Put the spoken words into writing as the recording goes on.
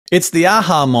It's the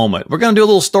aha moment. We're going to do a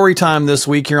little story time this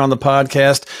week here on the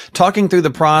podcast, talking through the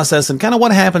process and kind of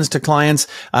what happens to clients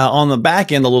on the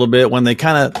back end a little bit when they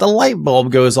the light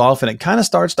bulb goes off and it kind of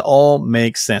starts to all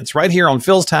make sense right here on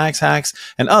Phil's Tax Hacks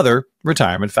and Other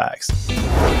Retirement Facts.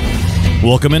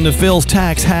 Welcome into Phil's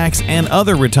Tax Hacks and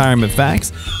Other Retirement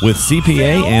Facts with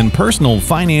CPA and personal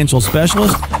financial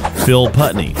specialist, Phil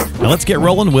Putney. Now let's get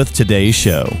rolling with today's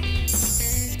show.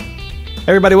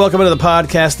 Everybody, welcome into the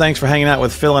podcast. Thanks for hanging out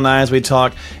with Phil and I as we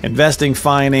talk investing,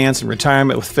 finance, and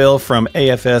retirement with Phil from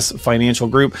AFS Financial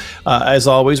Group. As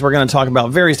always, we're going to talk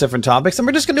about various different topics, and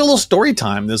we're just going to do a little story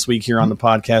time this week here on the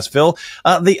podcast, Phil.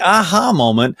 The aha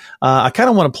moment. I kind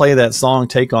of want to play that song,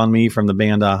 Take On Me, from the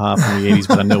band Aha from the 80s,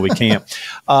 but I know we can't.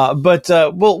 But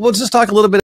we'll just talk a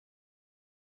little bit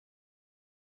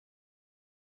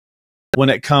when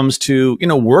it comes to,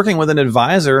 working with an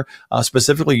advisor,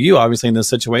 specifically you, obviously, in this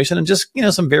situation, and just,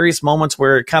 some various moments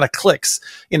where it kind of clicks,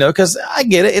 because I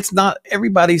get it. It's not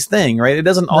everybody's thing, right? It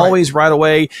doesn't always right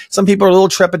away. Some people are a little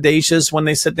trepidatious when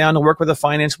they sit down to work with a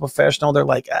financial professional. They're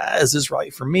like, is this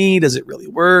right for me? Does it really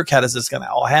work? How does this going to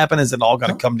all happen? Is it all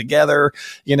going to come together?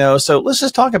 So let's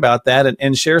just talk about that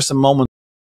and share some moments.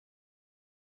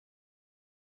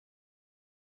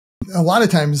 A lot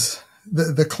of times,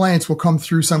 the clients will come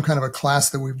through some kind of a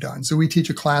class that we've done. So we teach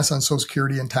a class on Social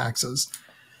Security and taxes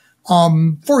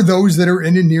for those that are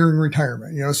in and nearing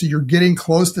retirement. So you're getting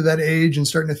close to that age and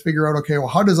starting to figure out, okay, well,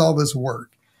 how does all this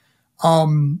work?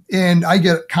 And I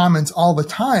get comments all the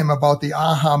time about the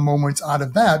aha moments out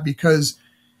of that, because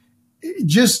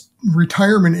just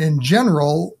retirement in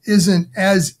general isn't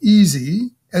as easy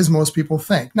as most people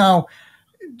think. Now,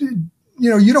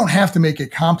 you don't have to make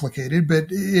it complicated, but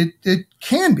it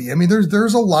can be. I mean,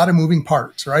 there's a lot of moving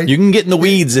parts, right? You can get in the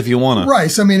weeds if you want to.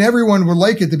 Right. So, I mean, everyone would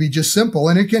like it to be just simple,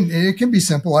 and it can be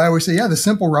simple. I always say, the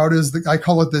simple route is I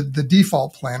call it the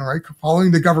default plan, right? Following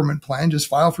the government plan, just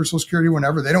file for Social Security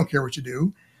whenever. They don't care what you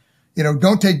do.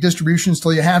 Don't take distributions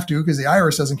till you have to, because the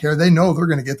IRS doesn't care. They know they're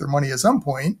going to get their money at some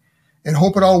point, and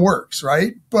hope it all works,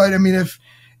 right? But I mean, if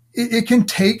it can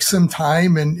take some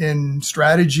time and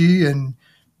strategy and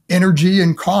energy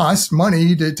and cost,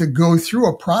 money to go through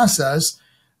a process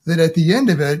that at the end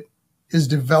of it is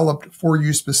developed for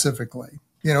you specifically,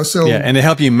 and to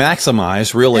help you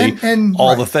maximize really and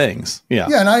all the things. Yeah.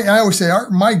 And I always say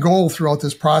my goal throughout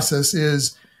this process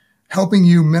is helping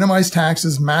you minimize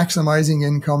taxes, maximizing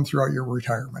income throughout your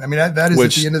retirement. I mean, that is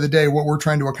at the end of the day what we're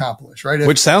trying to accomplish, right?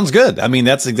 Which sounds good. I mean,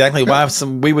 that's exactly why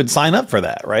we would sign up for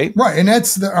that, right? Right. And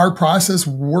that's our process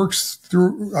works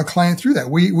through a client through that.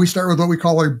 We start with what we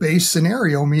call our base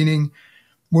scenario, meaning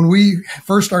when we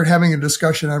first start having a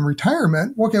discussion on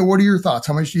retirement, okay, what are your thoughts?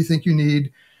 How much do you think you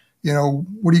need?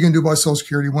 What are you going to do about Social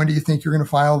Security? When do you think you're going to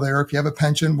file there? If you have a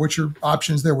pension, what's your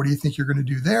options there? What do you think you're going to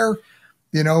do there?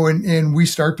 And we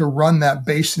start to run that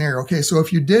base scenario. Okay, so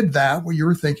if you did that, what you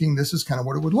were thinking, this is kind of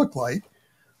what it would look like.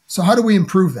 So how do we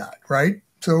improve that, right?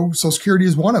 So Social Security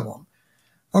is one of them.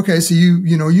 Okay, so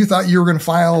you thought you were going to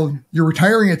file, you're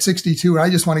retiring at 62, and I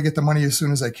just want to get the money as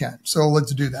soon as I can. So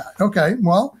let's do that. Okay,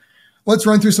 well, let's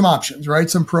run through some options, right?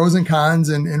 Some pros and cons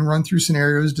and run through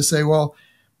scenarios to say, well,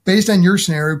 based on your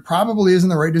scenario, probably isn't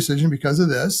the right decision because of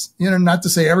this. Not to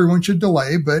say everyone should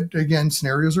delay, but again,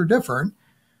 scenarios are different.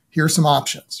 Here's some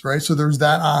options, right? So there's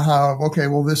that aha of, okay,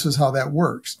 well, this is how that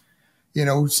works.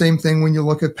 Same thing when you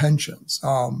look at pensions.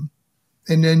 And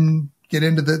then get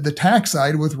into the tax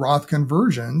side with Roth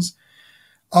conversions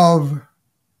of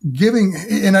giving,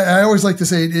 and I always like to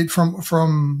say it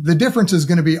from the difference is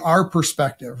going to be our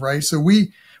perspective, right? So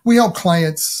we help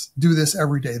clients do this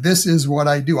every day. This is what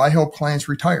I do. I help clients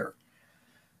retire.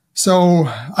 So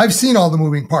I've seen all the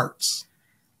moving parts,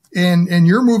 and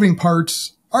your moving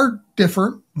parts are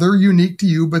different. They're unique to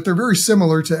you, but they're very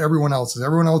similar to everyone else's.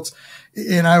 Everyone else,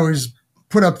 and I always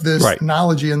put up this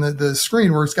analogy in the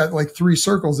screen where it's got like three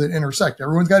circles that intersect.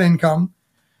 Everyone's got income.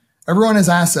 Everyone has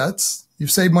assets.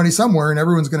 You've saved money somewhere, and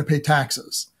everyone's going to pay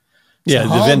taxes. Yeah, so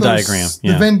the Venn diagram.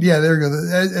 Yeah. There you go.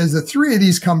 As the three of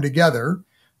these come together,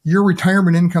 your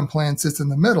retirement income plan sits in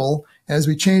the middle. As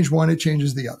we change one, it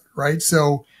changes the other, right?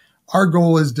 So our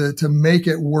goal is to make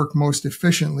it work most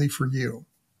efficiently for you.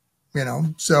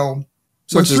 So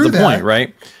which is the point,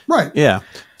 right? Right. Yeah.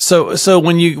 So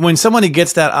when somebody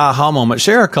gets that aha moment,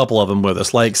 share a couple of them with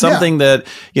us, like something that,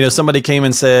 somebody came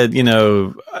and said,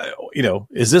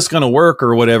 is this going to work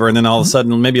or whatever? And then all of a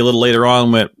sudden, maybe a little later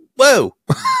on went, whoa,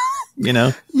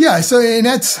 Yeah. So, and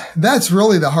that's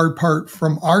really the hard part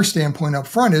from our standpoint up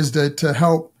front is to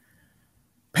help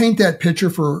paint that picture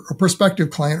for a prospective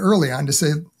client early on to say,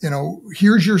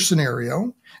 here's your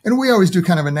scenario. And we always do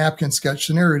kind of a napkin sketch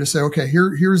scenario to say, okay,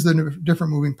 here's the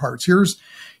different moving parts.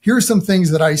 Here's some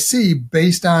things that I see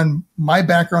based on my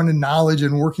background and knowledge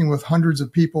and working with hundreds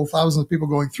of people, thousands of people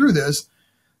going through this,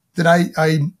 that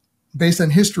I based on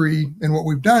history and what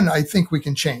we've done, I think we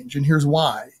can change. And here's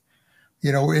why,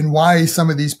 and why some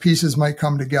of these pieces might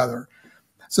come together.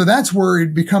 So that's where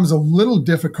it becomes a little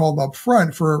difficult up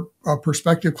front for a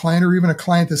prospective client or even a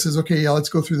client that says, okay, yeah, let's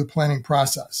go through the planning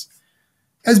process.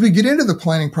 As we get into the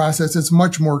planning process, it's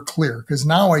much more clear because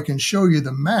now I can show you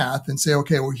the math and say,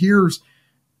 okay, well, here's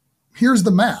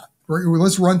the math. Right?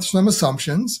 Let's run some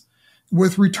assumptions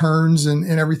with returns and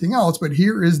everything else. But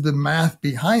here is the math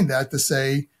behind that to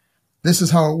say, this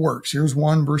is how it works. Here's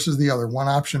one versus the other, one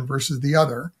option versus the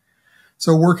other.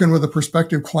 So working with a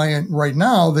prospective client right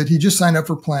now that he just signed up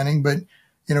for planning, but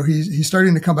he's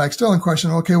starting to come back still and question,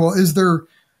 okay, well, is there,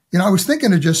 I was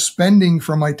thinking of just spending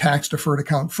from my tax deferred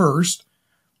account first.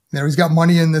 He's got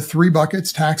money in the 3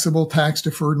 buckets, taxable, tax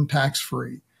deferred, and tax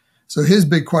free. So his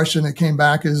big question that came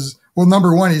back is, well,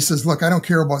 number one, he says, look, I don't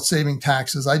care about saving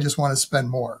taxes. I just want to spend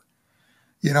more.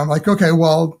 I'm like, okay,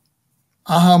 well,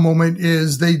 aha moment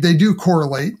is they do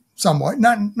correlate somewhat,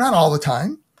 not all the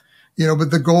time.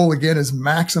 But the goal again is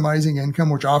maximizing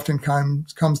income, which often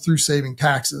comes through saving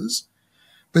taxes.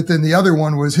 But then the other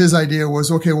one was his idea was,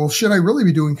 okay, well, should I really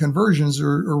be doing conversions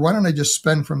or why don't I just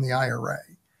spend from the IRA?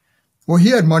 Well, he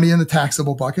had money in the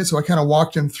taxable bucket. So I kind of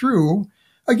walked him through.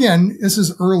 Again, this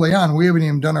is early on. We haven't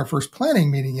even done our first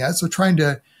planning meeting yet. So trying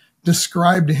to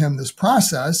describe to him this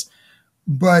process.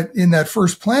 But in that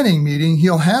first planning meeting,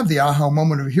 he'll have the aha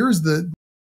moment of here's the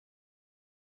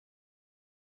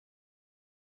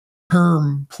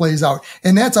term plays out.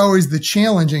 And that's always the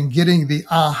challenge in getting the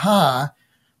aha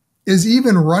is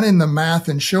even running the math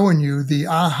and showing you the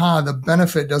aha, the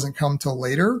benefit doesn't come till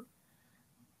later.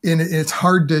 And it's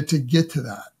hard to get to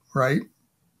that, right?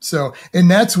 So, and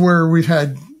that's where we've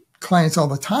had clients all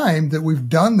the time that we've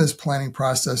done this planning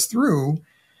process through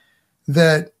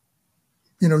that,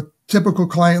 typical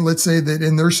client, let's say that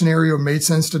in their scenario, it made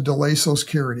sense to delay Social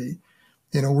Security.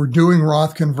 We're doing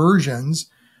Roth conversions.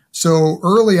 So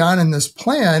early on in this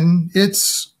plan,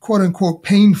 it's quote unquote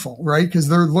painful, right? Because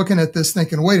they're looking at this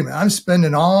thinking, wait a minute, I'm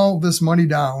spending all this money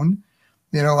down.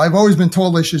 I've always been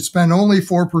told I should spend only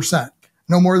 4%,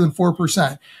 no more than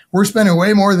 4%. We're spending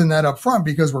way more than that up front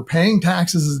because we're paying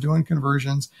taxes as doing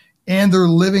conversions and they're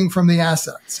living from the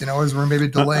assets, as we're maybe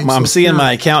delaying. I'm seeing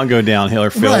my account go downhill, or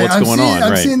Phil, right, what's going on?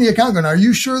 I'm seeing the account going, are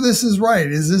you sure this is right?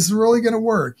 Is this really going to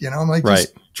work? I'm like, right.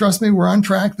 Just trust me, we're on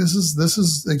track. This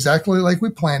is exactly like we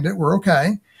planned it. We're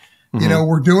okay. Mm-hmm.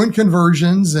 We're doing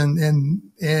conversions and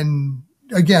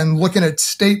again, looking at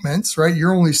statements, right?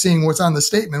 You're only seeing what's on the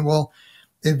statement. Well,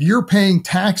 if you're paying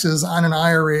taxes on an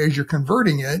IRA as you're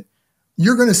converting it,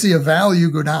 you're going to see a value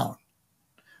go down.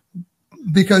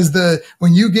 Because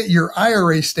when you get your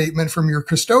IRA statement from your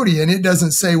custodian, it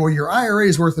doesn't say, well, your IRA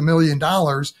is worth $1 million,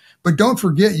 but don't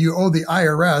forget you owe the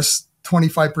IRS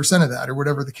 25% of that or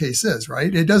whatever the case is,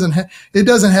 right? It doesn't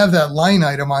have that line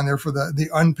item on there for the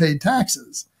unpaid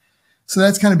taxes. So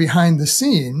that's kind of behind the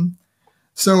scene.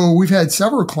 So we've had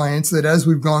several clients that as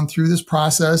we've gone through this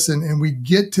process and we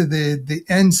get to the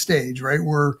end stage, right?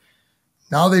 Where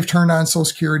now they've turned on Social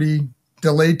Security,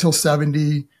 delayed till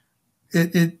 70.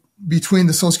 Between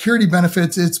the Social Security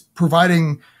benefits, it's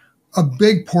providing a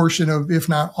big portion of, if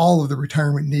not all of the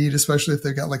retirement need, especially if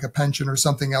they've got like a pension or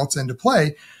something else into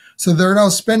play. So they're now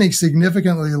spending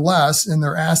significantly less in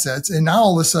their assets. And now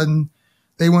all of a sudden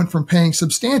they went from paying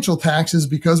substantial taxes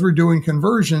because we're doing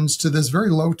conversions to this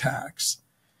very low tax.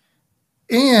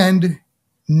 And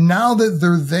now that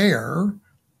they're there,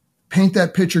 paint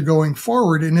that picture going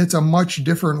forward. And it's a much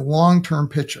different long-term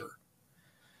picture.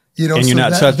 And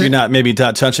you're not maybe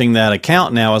not touching that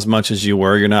account now as much as you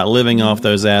were. You're not living off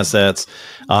those assets,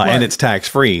 right. And it's tax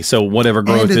free. So whatever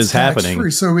growth is happening,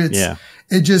 so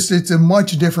it's a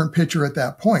much different picture at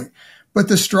that point. But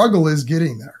the struggle is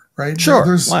getting there, right?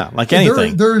 Sure, like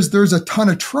anything. There's a ton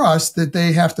of trust that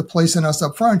they have to place in us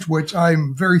up front, which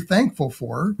I'm very thankful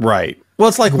for. Right. Well,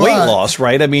 it's like weight loss,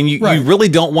 right? I mean, you really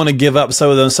don't want to give up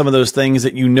some of those things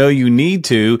that you know you need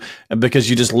to because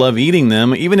you just love eating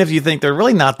them, even if you think they're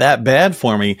really not that bad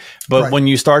for me. But when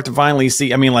you start to finally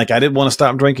see, I mean, like I didn't want to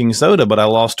stop drinking soda, but I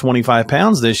lost 25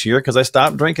 pounds this year because I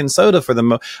stopped drinking soda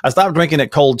I stopped drinking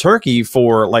it cold turkey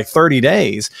for like 30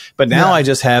 days. But now I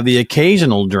just have the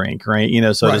occasional drink, right?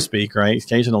 So to speak, right?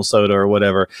 Occasional soda or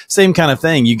whatever. Same kind of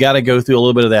thing. You got to go through a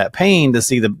little bit of that pain to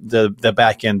see the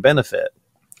back end benefit.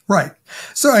 Right.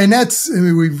 So, and that's,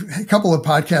 a couple of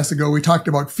podcasts ago, we talked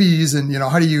about fees and,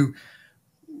 how do you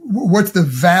what's the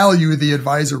value the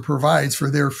advisor provides for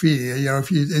their fee? If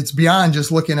it's beyond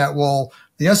just looking at, well,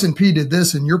 the S&P did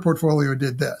this and your portfolio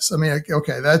did this. I mean,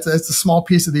 okay, that's a small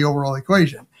piece of the overall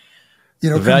equation.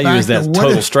 The value is that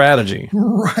total strategy.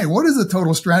 Right. What is the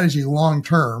total strategy long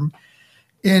term?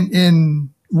 And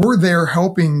we're there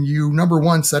helping you, number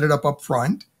one, set it up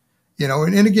front.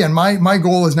 And again, my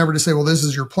goal is never to say, well, this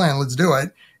is your plan, let's do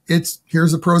it. It's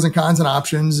here's the pros and cons and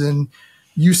options, and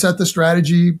you set the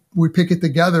strategy, we pick it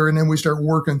together, and then we start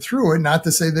working through it. Not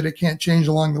to say that it can't change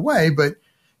along the way, but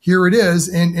here it is,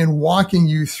 and walking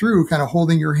you through, kind of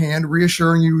holding your hand,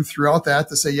 reassuring you throughout that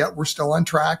to say, yeah, we're still on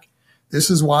track. This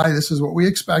is why, this is what we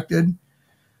expected,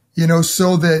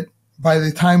 so that by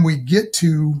the time we get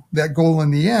to that goal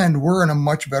in the end, we're in a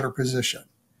much better position.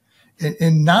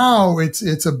 And now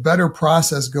it's a better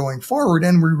process going forward,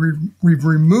 and we've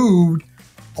removed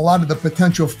a lot of the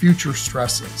potential future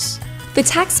stresses. The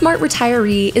Tax Smart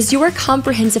Retiree is your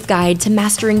comprehensive guide to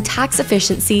mastering tax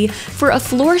efficiency for a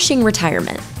flourishing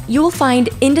retirement. You will find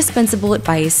indispensable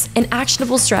advice and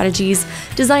actionable strategies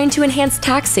designed to enhance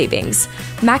tax savings,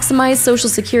 maximize Social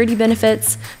Security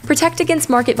benefits, protect against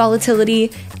market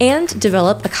volatility, and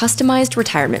develop a customized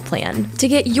retirement plan. To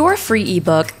get your free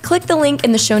ebook, click the link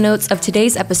in the show notes of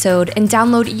today's episode and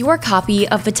download your copy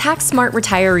of the Tax Smart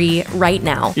Retiree right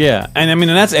now. Yeah, and I mean,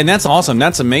 that's awesome.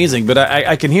 That's amazing. But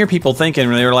I can hear people thinking,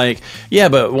 they're like, yeah,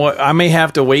 but I may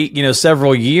have to wait,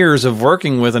 several years of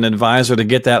working with an advisor to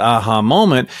get that aha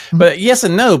moment. But yes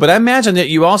and no. But I imagine that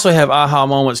you also have aha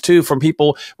moments too from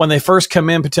people when they first come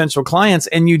in, potential clients,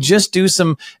 and you just do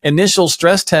some initial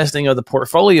stress testing of the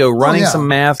portfolio, running some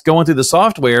math, going through the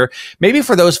software. Maybe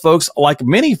for those folks, like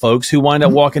many folks who wind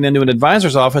up walking into an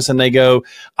advisor's office and they go,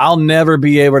 I'll never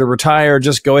be able to retire.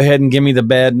 Just go ahead and give me the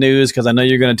bad news because I know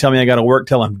you're going to tell me I got to work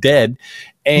till I'm dead.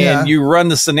 And you run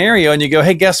the scenario and you go,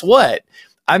 hey, guess what?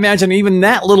 I imagine even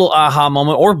that little aha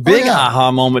moment or big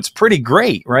aha moment's pretty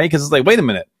great, right? Because it's like, wait a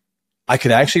minute, I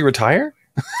could actually retire?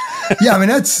 Yeah, I mean,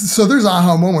 there's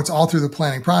aha moments all through the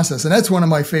planning process. And that's one of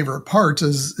my favorite parts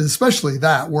is especially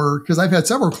that because I've had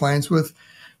several clients with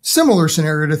similar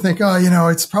scenario to think,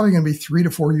 it's probably going to be 3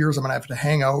 to 4 years I'm going to have to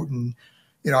hang out. And,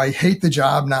 I hate the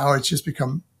job now. It's just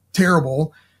become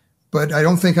terrible, but I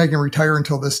don't think I can retire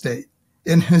until this date.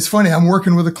 And it's funny, I'm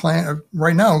working with a client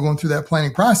right now going through that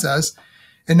planning process,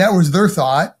 and that was their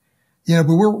thought, but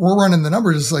we're running the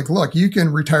numbers. It's like, look, you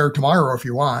can retire tomorrow if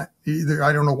you want.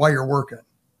 I don't know why you're working.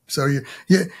 So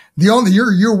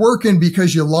you're working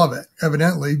because you love it,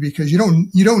 evidently, because you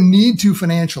don't need to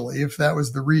financially, if that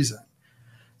was the reason,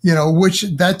 which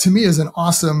that to me is an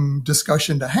awesome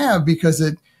discussion to have because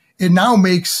it now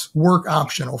makes work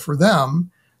optional for them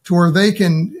to where they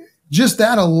can, just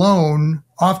that alone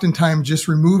oftentimes just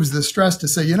removes the stress to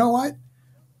say, you know what,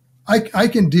 I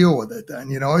can deal with it then,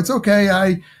 it's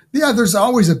okay. There's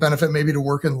always a benefit maybe to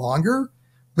working longer,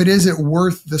 but is it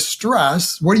worth the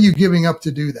stress? What are you giving up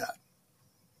to do that?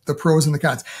 The pros and the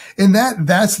cons. And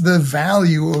that's the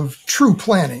value of true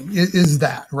planning is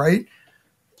that, right?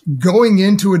 Going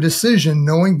into a decision,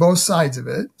 knowing both sides of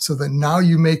it so that now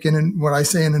you make what I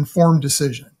say an informed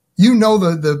decision.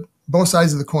 The both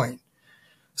sides of the coin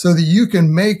so that you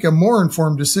can make a more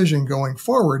informed decision going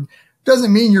forward.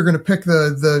 Doesn't mean you're going to pick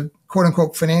the quote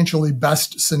unquote financially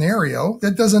best scenario.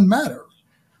 That doesn't matter.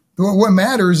 What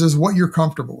matters is what you're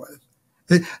comfortable with.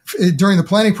 During the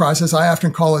planning process, I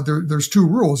often call it, there's 2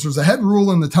 rules. There's a head rule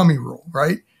and the tummy rule,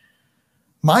 right?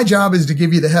 My job is to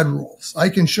give you the head rules. I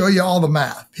can show you all the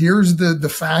math. Here's the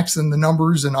facts and the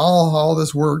numbers and how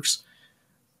this works.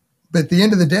 But at the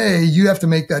end of the day, you have to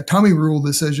make that tummy rule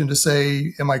decision to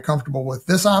say, am I comfortable with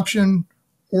this option?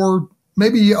 Or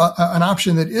maybe an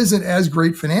option that isn't as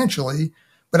great financially,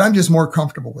 but I'm just more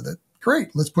comfortable with it.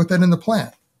 Great. Let's put that in the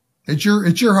plan. It's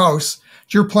your house.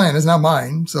 It's your plan. It's not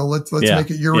mine. So let's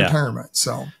make it your retirement.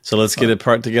 So let's get it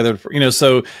part together.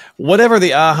 So whatever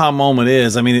the aha moment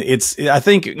is, I mean, I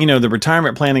think, the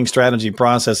retirement planning strategy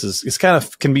process is kind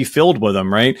of can be filled with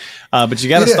them, right? But you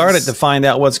got to start it to find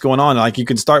out what's going on. Like you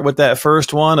can start with that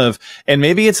first one and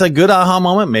maybe it's a good aha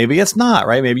moment. Maybe it's not,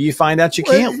 right? Maybe you find out you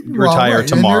can't retire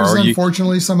tomorrow. And there's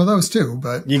unfortunately some of those too,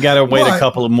 but you got to wait a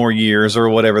couple of more years or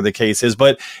whatever the case is.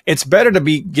 But it's better to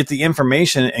get the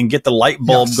information and get the light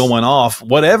bulb going off,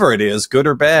 whatever it is, good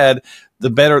or bad,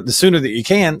 the sooner that you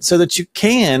can, so that you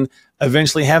can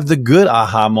eventually have the good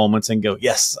aha moments and go,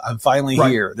 yes, I'm finally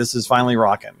here. This is finally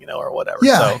rocking, or whatever.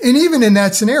 Yeah. And even in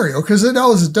that scenario, because it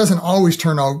doesn't always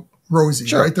turn out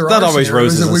rosy, right? There not always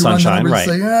roses and sunshine, right?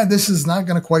 Say, this is not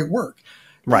going to quite work.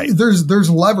 Right. There's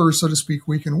levers, so to speak,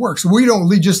 we can work. So we don't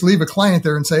just leave a client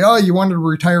there and say, oh, you wanted to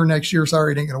retire next year.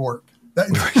 Sorry, it ain't going to work.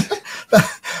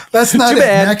 that's not Too it.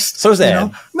 bad. Next. So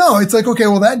sad. No, it's like, okay,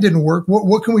 well, that didn't work.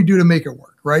 What can we do to make it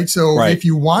work? Right. So if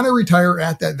you want to retire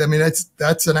at that, I mean,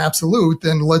 that's an absolute,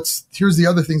 then here's the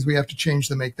other things we have to change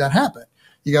to make that happen.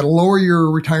 You got to lower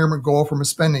your retirement goal from a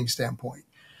spending standpoint.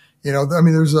 I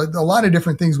mean, there's a lot of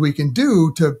different things we can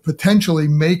do to potentially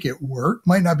make it work.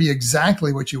 Might not be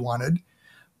exactly what you wanted,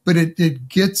 but it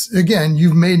gets, again,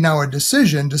 you've made now a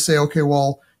decision to say, okay,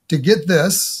 well, to get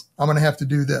this, I'm going to have to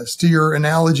do this. To your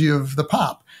analogy of the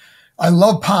pop. I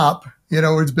love pop.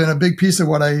 It's been a big piece of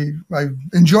what I've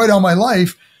enjoyed all my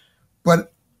life,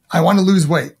 but I want to lose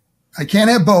weight. I can't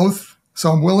have both.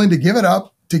 So I'm willing to give it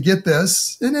up to get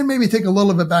this and then maybe take a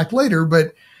little bit back later.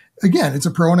 But again, it's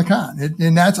a pro and a con.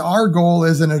 And that's our goal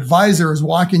as an advisor, is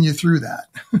walking you through that.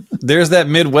 There's that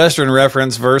Midwestern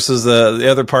reference versus the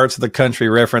other parts of the country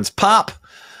reference. Pop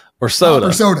or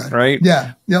soda. Right?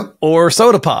 Yeah. Yep. Or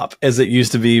soda pop, as it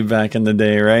used to be back in the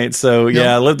day, right? So,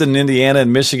 I lived in Indiana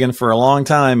and Michigan for a long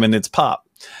time, and it's pop.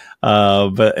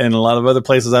 But in a lot of other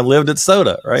places I've lived, it's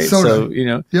soda, right?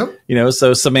 Soda. So,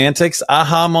 so semantics,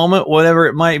 aha moment, whatever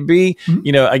it might be,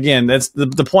 again, that's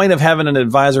the point of having an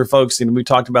advisor, folks. We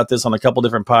talked about this on a couple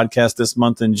different podcasts this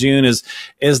month in June, is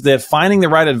that finding the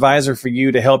right advisor for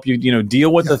you to help you,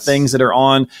 deal with the things that are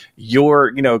on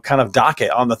your, kind of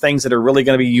docket, on the things that are really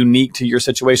going to be unique to your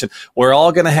situation. We're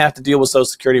all going to have to deal with Social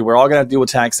Security. We're all going to have to deal with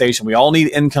taxation. We all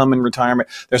need income in retirement.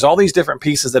 There's all these different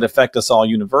pieces that affect us all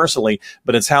universally,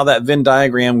 but it's how that Venn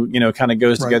diagram, kind of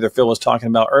goes together. Phil was talking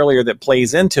about earlier, that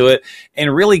plays into it,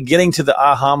 and really getting to the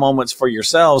aha moments for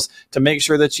yourselves to make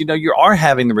sure that, you are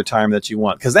having the retirement that you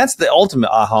want. Because that's the ultimate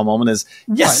aha moment is,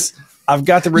 yes, I've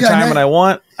got the retirement I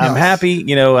want. I'm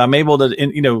happy. I'm able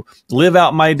to, live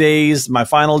out my days, my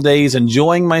final days,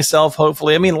 enjoying myself.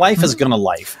 Hopefully. I mean, life is going to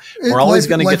life. We're always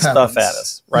going to get stuff at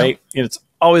us, right? It's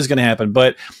always going to happen.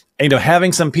 But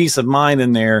having some peace of mind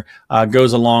in there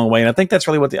goes a long way. And I think that's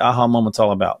really what the aha moment's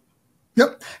all about.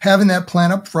 Yep. Having that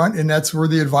plan up front. And that's where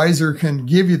the advisor can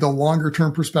give you the longer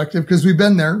term perspective, because we've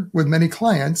been there with many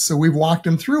clients. So we've walked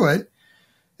them through it,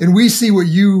 and we see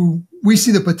we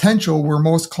see the potential where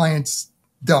most clients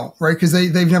don't, right? Because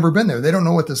they've never been there. They don't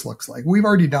know what this looks like. We've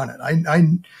already done it. I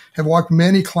have walked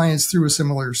many clients through a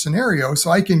similar scenario.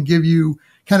 So I can give you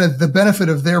kind of the benefit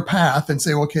of their path and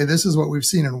say, okay, this is what we've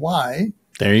seen and why.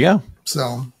 There you go.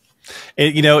 So,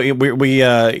 most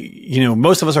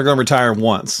of us are going to retire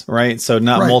once, right? So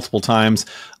not multiple times.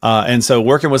 And so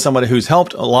working with somebody who's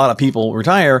helped a lot of people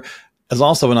retire is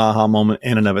also an aha moment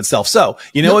in and of itself. So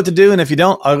you know what to do. And if you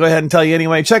don't, I'll go ahead and tell you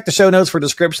anyway. Check the show notes for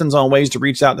descriptions on ways to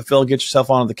reach out to Phil. Get yourself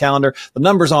onto the calendar. The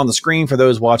number's on the screen for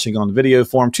those watching on video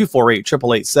form,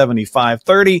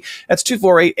 248-888-7530. That's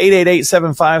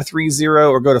 248-888-7530,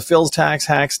 or go to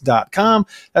philstaxhacks.com.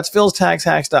 That's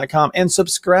philstaxhacks.com, and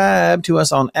subscribe to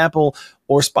us on Apple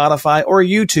or Spotify or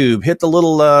YouTube. Hit the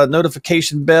little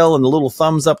notification bell and the little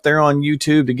thumbs up there on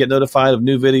YouTube to get notified of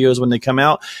new videos when they come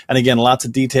out. And again, lots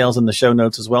of details in the show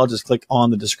notes as well. Just click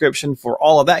on the description for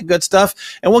all of that good stuff.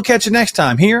 And we'll catch you next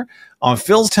time here on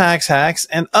Phil's Tax Hacks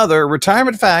and Other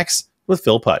Retirement Facts with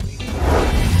Phil Putney.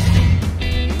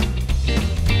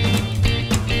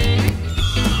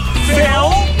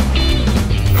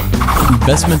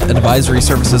 Investment advisory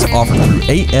services offered through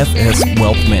AFS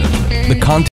Wealth Management. The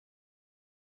content